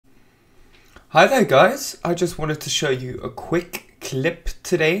Hi there guys, I just wanted to show you a quick clip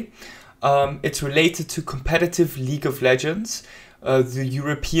today. It's related to competitive League of Legends, the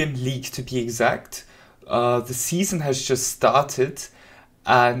European League to be exact. The season has just started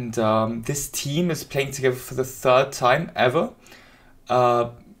and this team is playing together for the third time ever.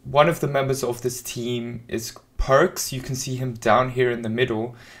 One of the members of this team is Perkz. You can see him down here in the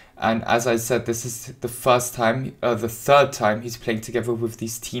middle. And as I said, this is the third time he's playing together with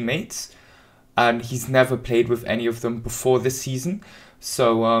these teammates. And he's never played with any of them before this season.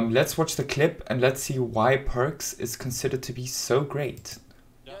 So let's watch the clip and let's see why Perkz is considered to be so great.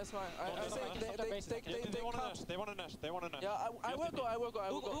 Yeah, it's fine. I say they want to nest. They want to nest. Yeah, I will go.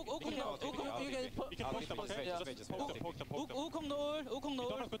 You can push them, okay? Just poke them. You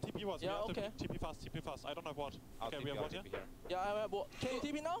don't have good TP wards. Yeah, okay. TP fast. I don't have what. Okay, we have what here? Yeah, I have what. Can you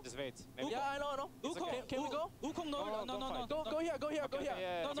TP now? Just wait. Yeah, I know. Can we go? No. Go here. No.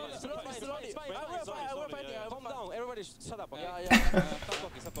 Slowly. I will fight you. Calm down. Everybody shut up, okay? Yeah.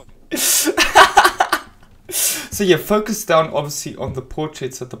 Stop talking. So yeah, focus down obviously on the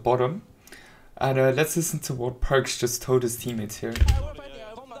portraits at the bottom. And let's listen to what Perkz just told his teteammates here.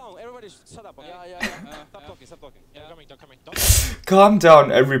 Calm down. Everybody shut up, okay? Yeah. Stop talking. They're coming. Calm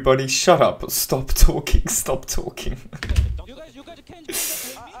down everybody, shut up, stop talking. You guys can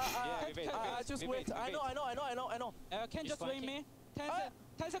just wait. I know. Can just wait me.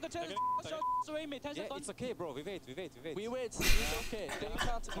 10 seconds. Just wait me. 10 Yeah, seconds. it's okay, bro. We wait. We wait. It's okay. They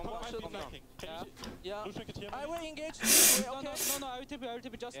can't Flanking. Yeah. Lucian can TP. I will engage this way. Okay. No. I will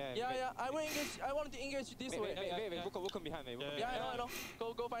TP just. Yeah. I will engage. I want to engage this way. Wait. Wukong behind me. Yeah, I know.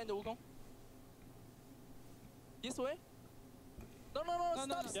 Go find the Wukong. This way? No.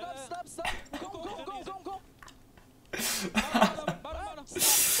 Stop. Go.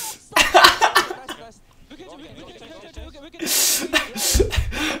 Nice.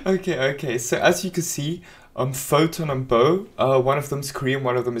 Okay, so as you can see, Photon and Bo, one of them's Korean,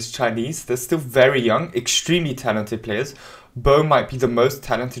 one of them is Chinese. They're still very young, extremely talented players. Bo might be the most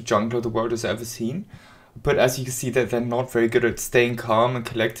talented jungler the world has ever seen. But as you can see, that they're not very good at staying calm and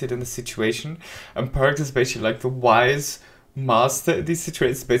collected in the situation. And Perkz is basically like the wise master in these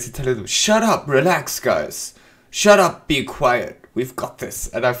situations, basically telling them, shut up, relax guys. Shut up, be quiet. We've got this.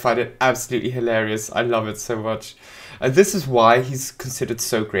 And I find it absolutely hilarious. I love it so much. And this is why he's considered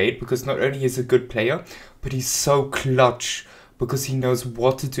so great, because not only is he a good player, but he's so clutch, because he knows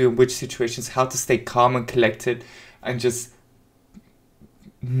what to do in which situations, how to stay calm and collected, and just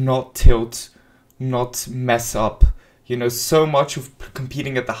not tilt, not mess up. You know, so much of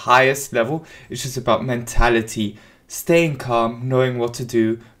competing at the highest level is just about mentality, staying calm, knowing what to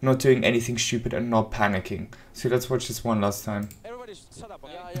do, not doing anything stupid, and not panicking. So let's watch this one last time. Everybody shut up,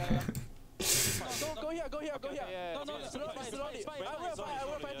 okay? Yeah. Go here. No, slowly. I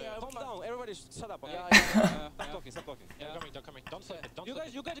will fight you. Calm down. Everybody shut up, okay? Stop talking. They're coming. Don't say it. You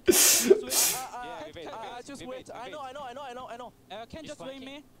guys can just wait. Just wait. I know. Can just wait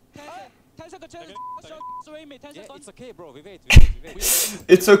me. 10 seconds. Just wait me. 10 Yeah, seconds. it's okay, bro. We wait.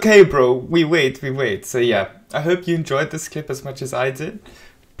 It's okay, bro. We wait. So yeah, I hope you enjoyed this clip as much as I did.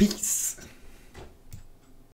 Peace.